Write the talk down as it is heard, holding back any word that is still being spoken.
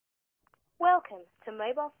Welcome to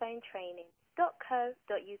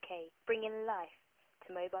mobilephonetraining.co.uk, bringing life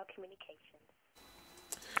to mobile communications.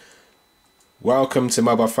 Welcome to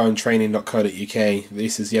mobilephonetraining.co.uk.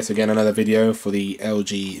 This is yet again another video for the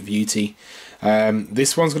LG Viewty.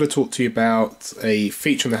 This one's going to talk to you about a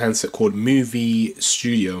feature on the handset called Muvee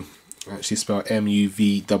Studio. Actually spelled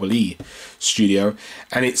M-U-V-E-E Studio,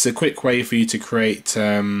 and it's a quick way for you to create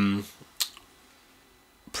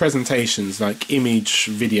presentations like image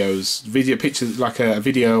videos, video pictures, like a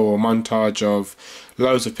video or montage of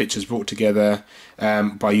loads of pictures brought together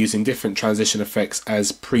by using different transition effects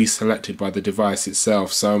as pre-selected by the device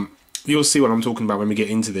itself. So you'll see what I'm talking about when we get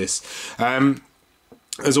into this.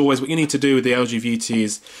 As always, what you need to do with the LG Viewty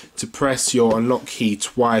is to press your unlock key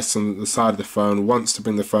twice on the side of the phone, once to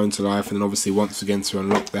bring the phone to life, and then obviously once again to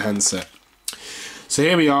unlock the handset. So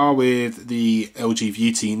here we are with the LG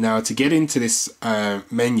Viewty. Now, to get into this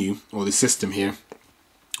menu or the system here,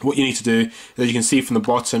 what you need to do, as you can see from the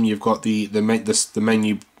bottom, you've got the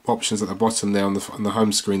menu options at the bottom there on the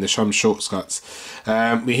home screen, the home shortcuts.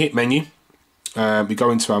 We hit menu. We go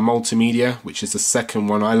into our multimedia, which is the second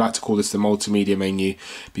one. I like to call this the multimedia menu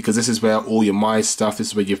because this is where all your My stuff, this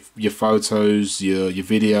is where your photos, your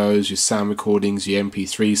videos, your sound recordings, your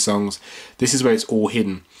MP3 songs, this is where it's all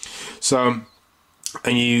hidden. So,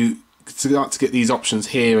 and you start to get these options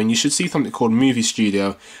here, and you should see something called Muvee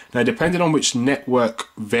Studio. Now, depending on which network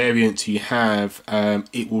variant you have,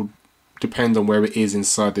 it will depend on where it is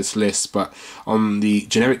inside this list, but on the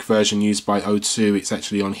generic version used by O2, it's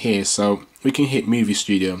actually on here. So we can hit Muvee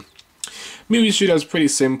Studio. Muvee Studio is pretty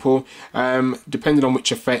simple. Depending on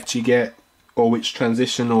which effect you get, or which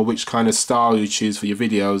transition, or which kind of style you choose for your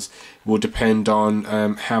videos, will depend on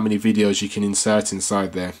how many videos you can insert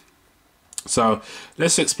inside there. So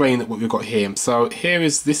let's explain what we've got here. So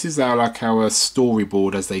this is our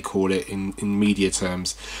storyboard, as they call it in media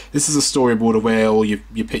terms. This is a storyboard of where all your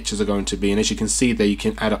pictures are going to be, and as you can see there, you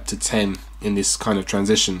can add up to 10 in this kind of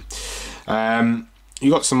transition. You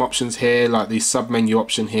got some options here, like the sub menu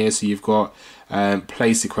option here. So you've got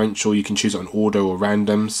play sequential. You can choose it on order or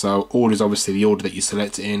random. So order is obviously the order that you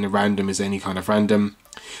select it in. Random is any kind of random.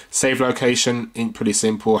 Save location, pretty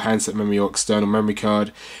simple, handset memory or external memory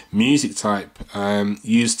card. Music type,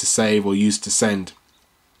 used to save or used to send.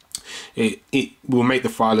 It will make the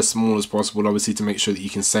file as small as possible, obviously, to make sure that you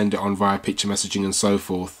can send it on via picture messaging and so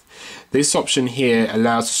forth. This option here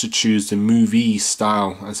allows us to choose the movie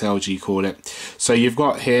style, as LG call it. So you've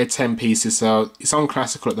got here 10 pieces, so it's on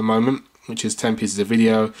classical at the moment, which is 10 pieces of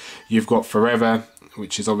video. You've got forever,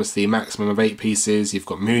 which is obviously a maximum of 8 pieces. You've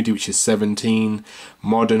got moody, which is 17,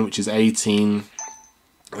 modern, which is 18,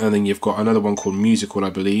 and then you've got another one called musical, I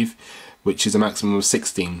believe, which is a maximum of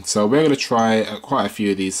 16. So we're going to try quite a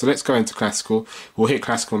few of these. So let's go into classical. We'll hit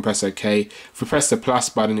classical and press OK. If we press the plus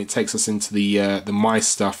button, it takes us into the My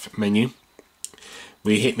Stuff menu.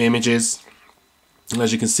 We hit images. And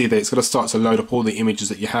as you can see there, it's going to start to load up all the images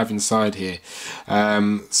that you have inside here.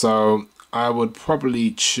 So I would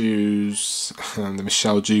probably choose the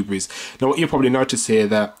Michelle Dewberry's. Now, what you'll probably notice here,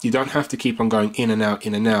 that you don't have to keep on going in and out,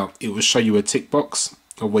 in and out. It will show you a tick box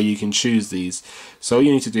of where you can choose these. So all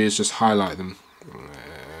you need to do is just highlight them.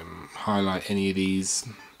 Highlight any of these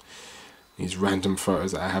random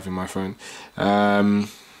photos that I have in my phone. And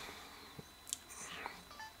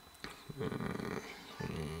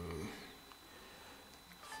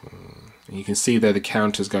you can see there the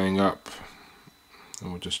counter's going up.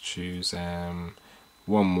 And we'll just choose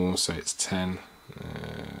one more, so it's 10.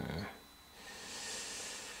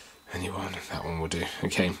 Anyone, that one will do.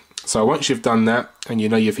 Okay, so once you've done that and you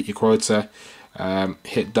know you've hit your quota,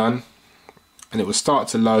 hit done, and it will start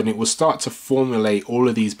to load, and it will start to formulate all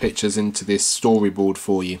of these pictures into this storyboard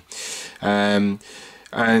for you. And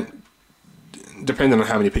depending on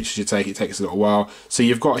how many pictures you take, it takes a little while. So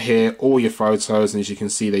you've got here all your photos, and as you can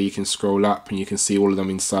see there, you can scroll up and you can see all of them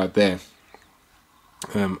inside there.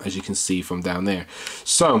 As you can see from down there.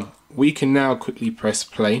 So we can now quickly press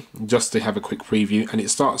play just to have a quick preview, and it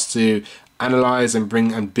starts to analyze and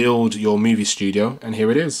bring and build your Muvee Studio, and here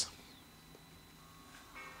it is.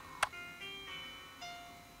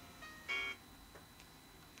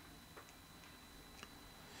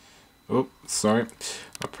 Oh, sorry,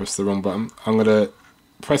 I pressed the wrong button. I'm going to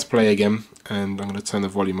press play again, and I'm going to turn the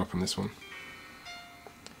volume up on this one.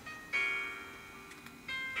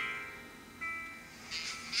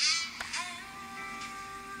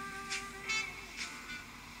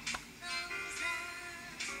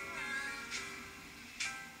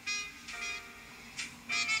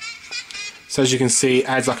 So as you can see, it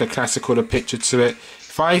adds like a classical picture to it.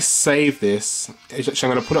 If I save this, actually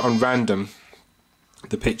I'm going to put it on random,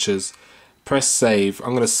 the pictures, press save. I'm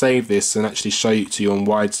going to save this and actually show it to you on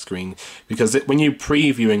widescreen, because when you're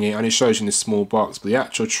previewing it, it only shows you in this small box, but the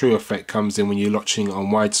actual true effect comes in when you're watching it on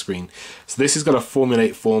widescreen. So this is going to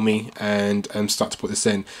formulate for me and start to put this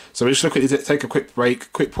in. So we're just going to take a quick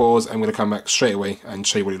break, quick pause, and I'm going to come back straight away and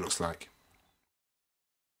show you what it looks like.